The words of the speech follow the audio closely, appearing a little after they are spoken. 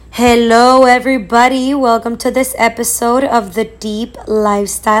Hello, everybody. Welcome to this episode of the Deep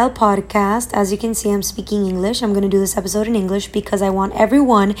Lifestyle Podcast. As you can see, I'm speaking English. I'm going to do this episode in English because I want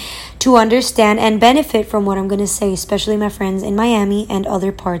everyone to understand and benefit from what I'm going to say, especially my friends in Miami and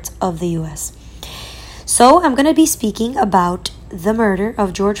other parts of the U.S. So, I'm going to be speaking about the murder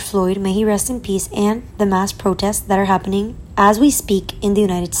of George Floyd, may he rest in peace, and the mass protests that are happening as we speak in the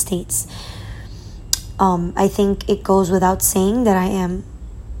United States. I think it goes without saying that I am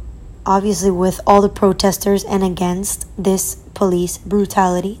obviously with all the protesters and against this police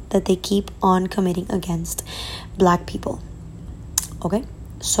brutality that they keep on committing against black people. Okay,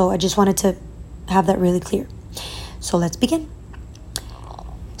 so I just wanted to have that really clear. So let's begin.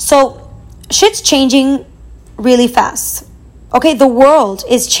 So shit's changing really fast. Okay, the world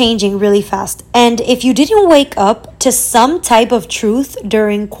is changing really fast. And if you didn't wake up to some type of truth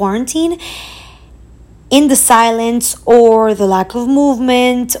during quarantine, in the silence or the lack of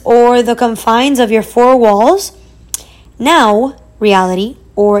movement or the confines of your four walls, now reality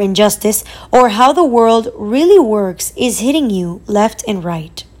or injustice or how the world really works is hitting you left and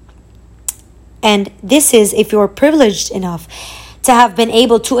right. And this is if you're privileged enough to have been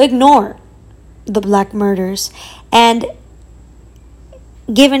able to ignore the black murders, and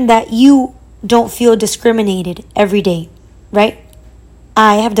given that you don't feel discriminated every day, right?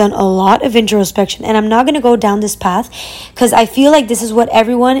 I have done a lot of introspection, and I'm not going to go down this path because I feel like this is what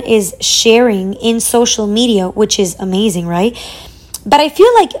everyone is sharing in social media, which is amazing, right? But I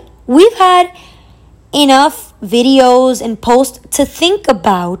feel like we've had enough videos and posts to think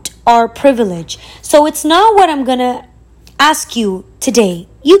about our privilege. So it's not what I'm going to ask you today.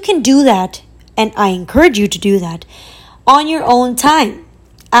 You can do that, and I encourage you to do that on your own time.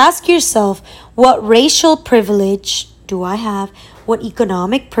 Ask yourself, what racial privilege do I have? What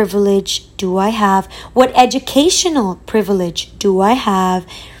economic privilege do I have? What educational privilege do I have?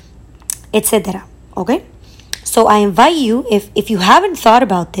 Etc. Okay? So I invite you, if you haven't thought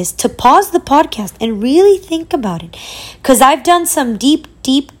about this, to pause the podcast and really think about it. Because I've done some deep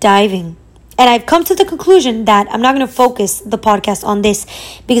diving. And I've come to the conclusion that I'm not going to focus the podcast on this,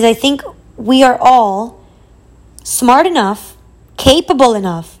 because I think we are all smart enough, capable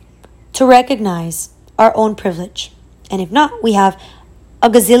enough to recognize our own privilege. And if not, we have a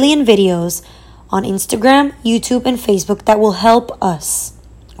gazillion videos on Instagram, YouTube, and Facebook that will help us.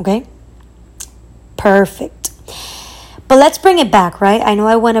 Okay? Perfect. But let's bring it back, right? I know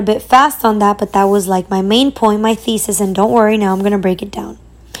I went a bit fast on that, but that was like my main point, my thesis. And don't worry, now I'm going to break it down.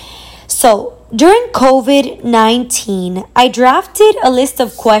 So, during COVID-19, I drafted a list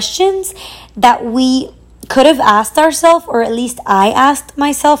of questions that we could have asked ourselves, or at least I asked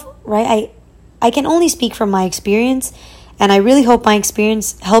myself, right? I can only speak from my experience, and I really hope my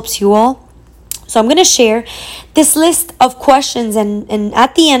experience helps you all. So I'm going to share this list of questions, and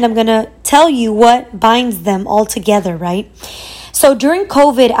at the end, I'm going to tell you what binds them all together, right? So during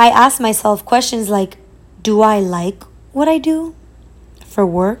COVID, I asked myself questions like, do I like what I do for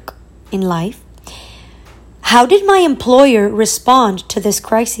work in life? How did my employer respond to this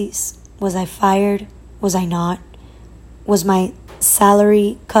crisis? Was I fired? Was I not? Was my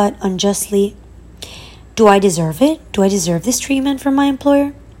salary cut unjustly? Do I deserve it? Do I deserve this treatment from my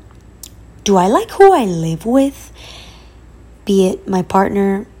employer? Do I like who I live with? Be it my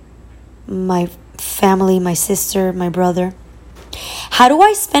partner, my family, my sister, my brother. How do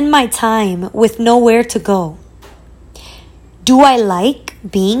I spend my time with nowhere to go? Do I like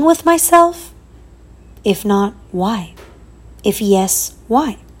being with myself? If not, why? If yes,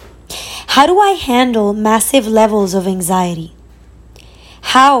 why? How do I handle massive levels of anxiety?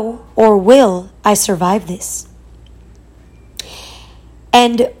 How or will I survive this?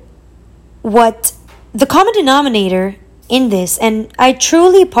 And what the common denominator in this, and I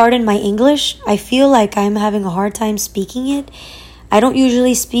truly pardon my English, I feel like I'm having a hard time speaking it. I don't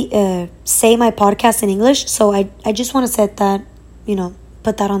usually say my podcast in English, so I just want to set that,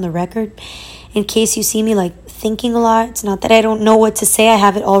 put that on the record in case you see me like thinking a lot. It's not that I don't know what to say. I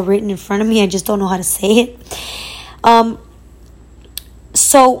have it all written in front of me. I just don't know how to say it.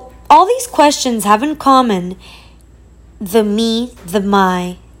 So all these questions have in common the me, the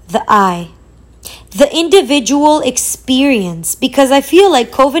my, the I, the individual experience, because I feel like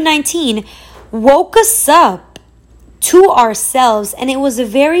COVID-19 woke us up to ourselves, and it was a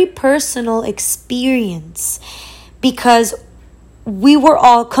very personal experience because we were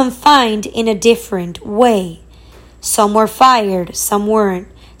all confined in a different way. Some were fired, some weren't.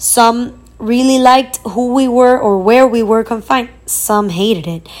 Some really liked who we were or where we were confined. Some hated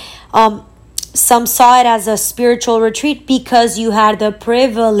it. Some saw it as a spiritual retreat because you had the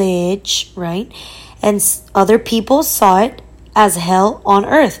privilege, right? And other people saw it as hell on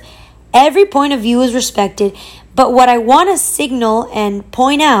earth. Every point of view is respected. But what I want to signal and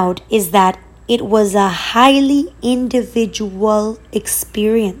point out is that it was a highly individual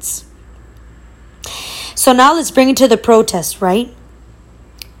experience. So now let's bring it to the protest, right?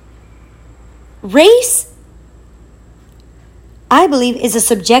 Race, I believe, is a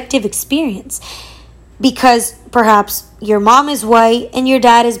subjective experience. Because perhaps your mom is white and your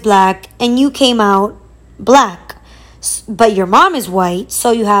dad is black and you came out black. But your mom is white,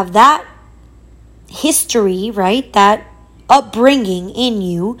 so you have that history, right? That upbringing in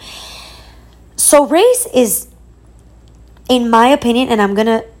you. So race is, in my opinion, and I'm going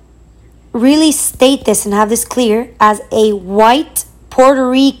to really state this and have this clear, as a white Puerto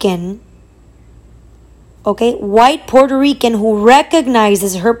Rican, okay, white Puerto Rican who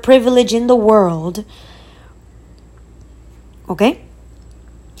recognizes her privilege in the world, okay,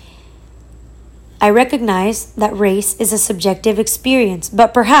 I recognize that race is a subjective experience.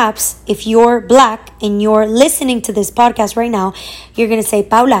 But perhaps if you're black and you're listening to this podcast right now, you're going to say,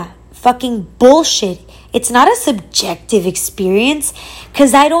 Paula, fucking bullshit. It's not a subjective experience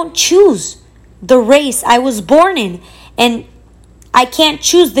because I don't choose the race I was born in. And I can't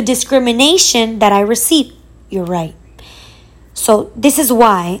choose the discrimination that I receive. You're right. So this is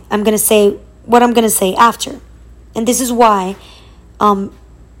why I'm going to say what I'm going to say after. And this is why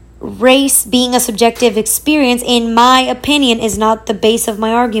race being a subjective experience, in my opinion, is not the base of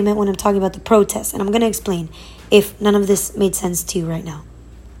my argument when I'm talking about the protest. And I'm going to explain if none of this made sense to you right now.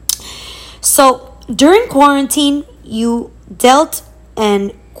 So during quarantine, you dealt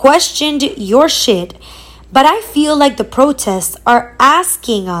and questioned your shit. But I feel like the protests are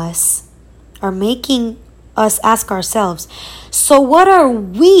asking us, are making us ask ourselves, so what are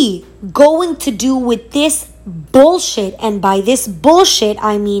we going to do with this bullshit? And by this bullshit,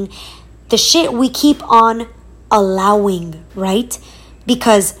 I mean the shit we keep on allowing, right?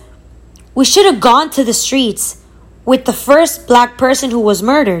 Because we should have gone to the streets with the first black person who was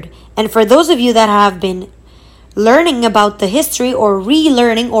murdered. And for those of you that have been learning about the history or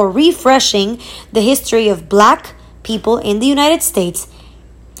relearning or refreshing the history of black people in the United States,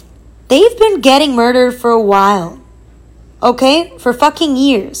 they've been getting murdered for a while, okay? For fucking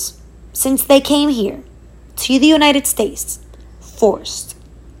years, since they came here to the United States, forced.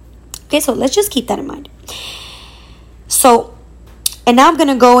 Okay, so let's just keep that in mind. So, and now I'm going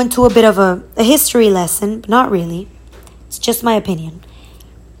to go into a bit of a history lesson, but not really. It's just my opinion.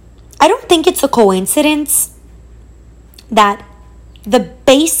 I don't think it's a coincidence that the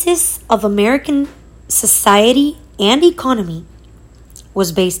basis of American society and economy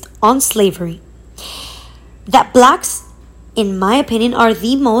was based on slavery. That blacks, in my opinion, are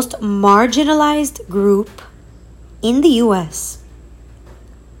the most marginalized group in the U.S.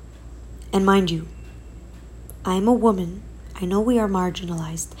 And mind you, I'm a woman. I know we are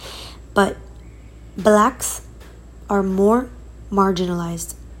marginalized, but blacks are more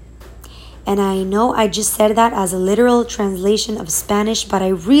marginalized. And I know I just said that as a literal translation of Spanish, but I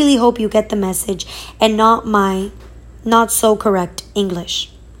really hope you get the message and not my not so correct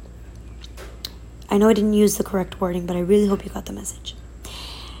English. I know I didn't use the correct wording, but I really hope you got the message.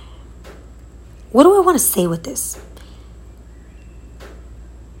 What do I want to say with this?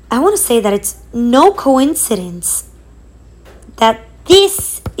 I want to say that it's no coincidence that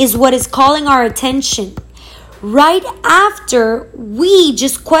this is what is calling our attention right after we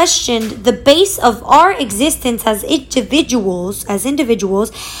just questioned the base of our existence as individuals,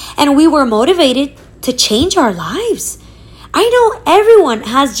 and we were motivated to change our lives. I know everyone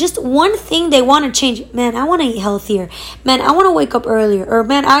has just one thing they want to change. Man, I want to eat healthier. Man, I want to wake up earlier. Or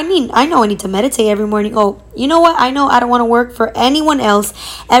man, I know I need to meditate every morning. Oh, you know what? I know I don't want to work for anyone else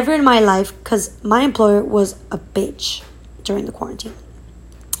ever in my life because my employer was a bitch during the quarantine.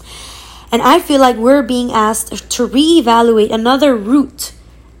 And I feel like we're being asked to reevaluate another root,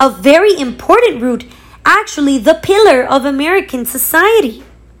 a very important root, actually the pillar of American society.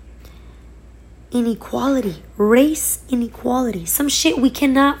 Inequality, race inequality, some shit we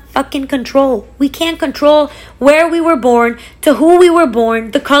cannot fucking control. We can't control where we were born, to who we were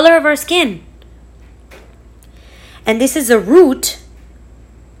born, the color of our skin. And this is a root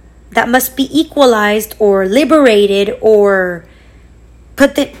that must be equalized or liberated or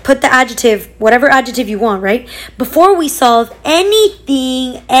put the adjective, whatever adjective you want, right? Before we solve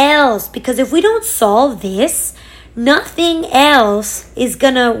anything else. Because if we don't solve this, nothing else is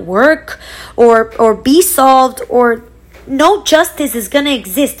gonna work or be solved, or no justice is gonna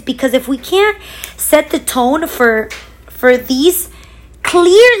exist. Because if we can't set the tone for these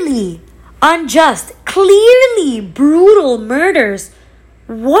clearly unjust, clearly brutal murders,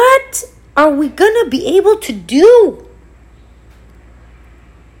 what are we gonna be able to do?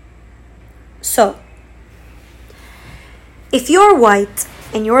 if you're white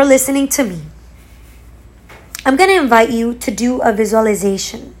and you're listening to me, I'm going to invite you to do a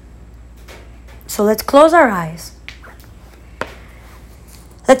visualization. So let's close our eyes.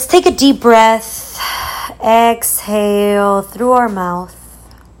 Let's take a deep breath. Exhale through our mouth.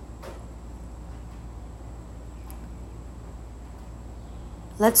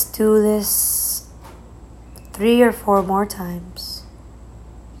 Let's do this 3 or 4 more times.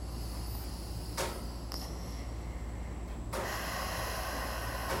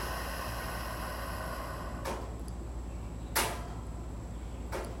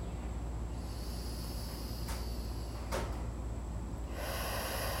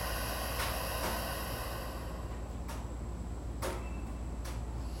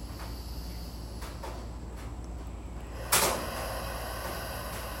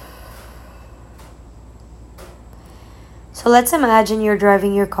 So let's imagine you're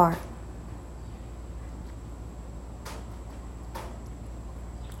driving your car.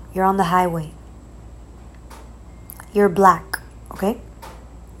 You're on the highway. You're black, okay?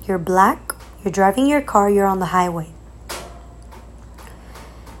 You're black, you're driving your car, you're on the highway.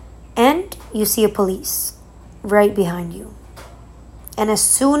 And you see a police right behind you. And as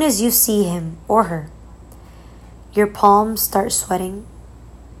soon as you see him or her, your palms start sweating.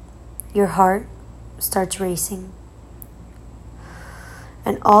 Your heart starts racing.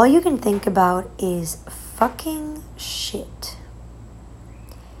 And all you can think about is fucking shit.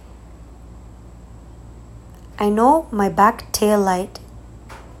 I know my back tail light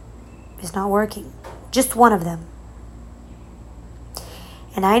is not working. Just one of them.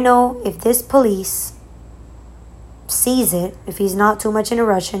 And I know if this police sees it, if he's not too much in a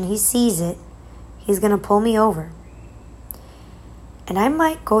rush and he sees it, he's gonna pull me over. And I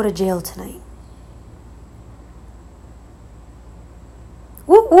might go to jail tonight.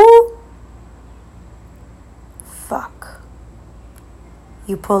 Woo woo! Fuck.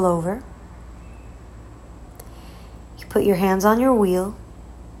 You pull over. You put your hands on your wheel.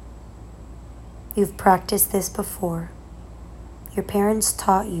 You've practiced this before. Your parents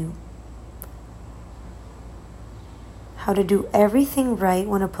taught you how to do everything right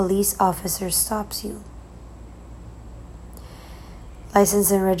when a police officer stops you. License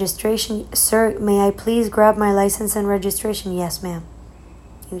and registration. Sir, may I please grab my license and registration? Yes, ma'am.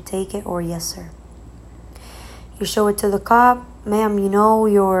 You take it, or yes, sir. You show it to the cop. Ma'am, you know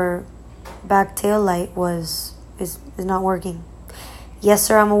your back tail light is not working. Yes,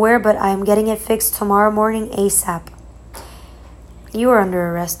 sir, I'm aware, but I'm getting it fixed tomorrow morning ASAP. You are under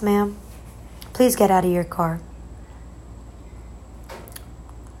arrest, ma'am. Please get out of your car.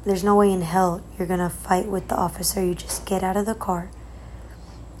 There's no way in hell you're gonna fight with the officer. You just get out of the car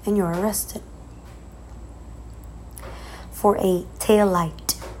and you're arrested for a tail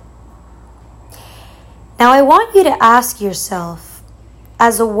light. Now I want you to ask yourself,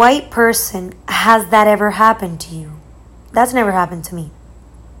 as a white person, has that ever happened to you? That's never happened to me.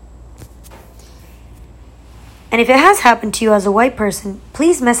 And if it has happened to you as a white person,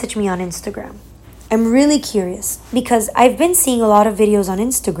 please message me on Instagram. I'm really curious because I've been seeing a lot of videos on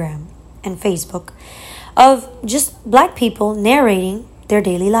Instagram and Facebook of just black people narrating their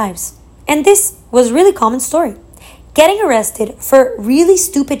daily lives. And this was a really common story. Getting arrested for really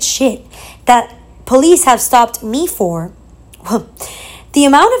stupid shit that police have stopped me for. Well, the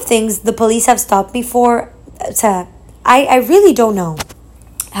amount of things the police have stopped me for, I really don't know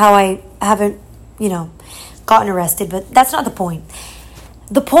how I haven't, gotten arrested, but that's not the point.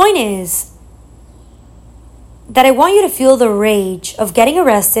 The point is that I want you to feel the rage of getting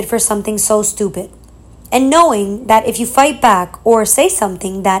arrested for something so stupid. And knowing that if you fight back or say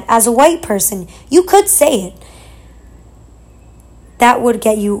something that as a white person, you could say it, that would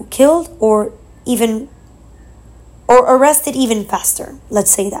get you killed or arrested even faster.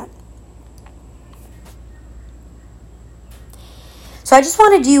 Let's say that. So I just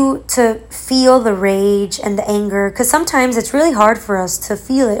wanted you to feel the rage and the anger, because sometimes it's really hard for us to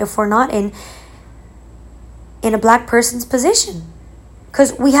feel it if we're not in a black person's position,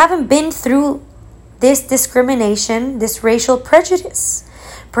 because we haven't been through this discrimination, this racial prejudice.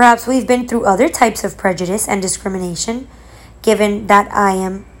 Perhaps we've been through other types of prejudice and discrimination, given that I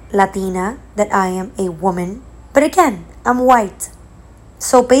am Latina, that I am a woman. But again, I'm white.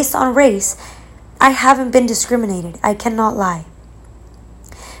 So based on race, I haven't been discriminated. I cannot lie.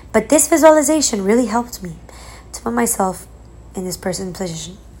 But this visualization really helped me to put myself in this person's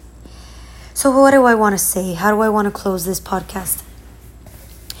position. So what do I want to say? How do I want to close this podcast?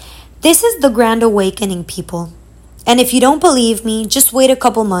 This is the grand awakening, people. And if you don't believe me, just wait a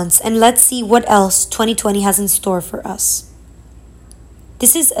couple months and let's see what else 2020 has in store for us.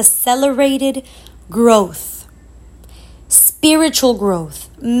 This is accelerated growth. spiritual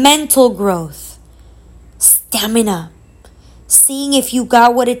growth, mental growth, stamina, seeing if you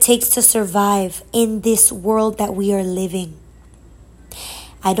got what it takes to survive in this world that we are living.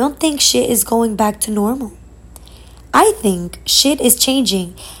 I don't think shit is going back to normal. I think shit is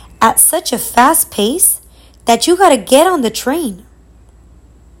changing at such a fast pace that you gotta get on the train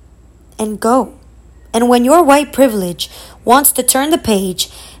and go. And when your white privilege wants to turn the page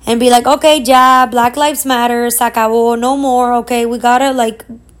and be like, okay, yeah, Black Lives Matter, se acabó, no more, okay, we gotta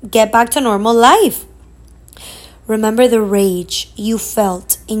get back to normal life. Remember the rage you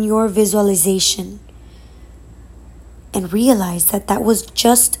felt in your visualization and realize that that was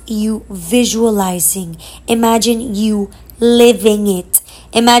just you visualizing. Imagine you living it.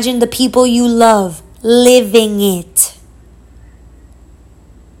 Imagine the people you love living it.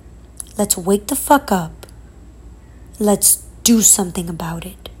 Let's wake the fuck up. Let's do something about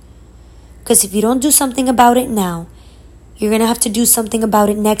it. Because if you don't do something about it now, you're going to have to do something about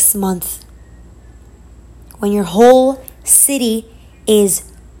it next month. When your whole city is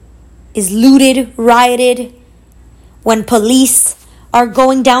looted, rioted, when police are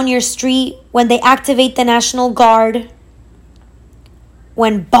going down your street, when they activate the National Guard,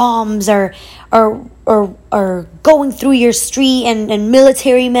 when bombs are going through your street and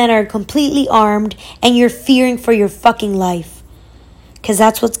military men are completely armed and you're fearing for your fucking life. Because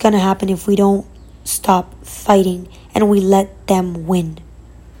that's what's going to happen if we don't stop fighting and we let them win.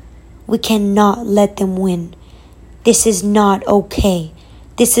 We cannot let them win. This is not okay.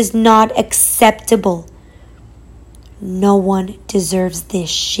 This is not acceptable. No one deserves this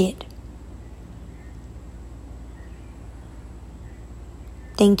shit.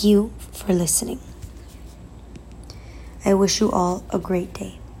 Thank you for listening. I wish you all a great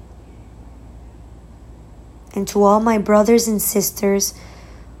day. And to all my brothers and sisters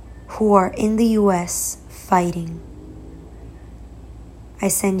who are in the US fighting, I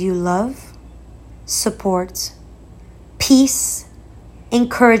send you love, support, peace,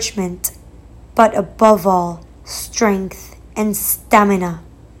 encouragement, but above all, strength and stamina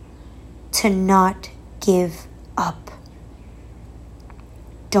to not give up.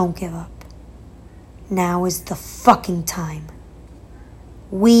 Don't give up. Now is the fucking time.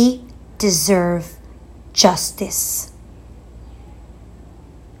 We deserve justice.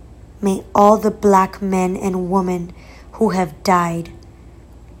 May all the black men and women who have died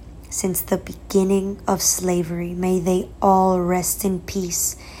since the beginning of slavery, may they all rest in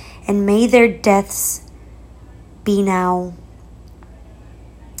peace, and may their deaths be now,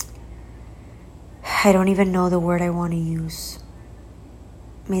 I don't even know the word I want to use.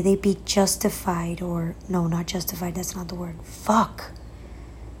 May they be justified, or no, not justified, that's not the word. Fuck.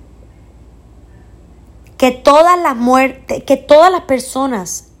 Que todas las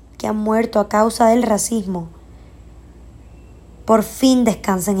personas que han muerto a causa del racismo por fin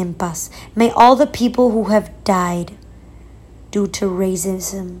descansen en paz. May all the people who have died due to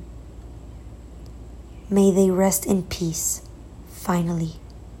racism, may they rest in peace. Finally.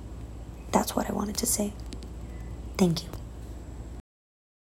 That's what I wanted to say. Thank you.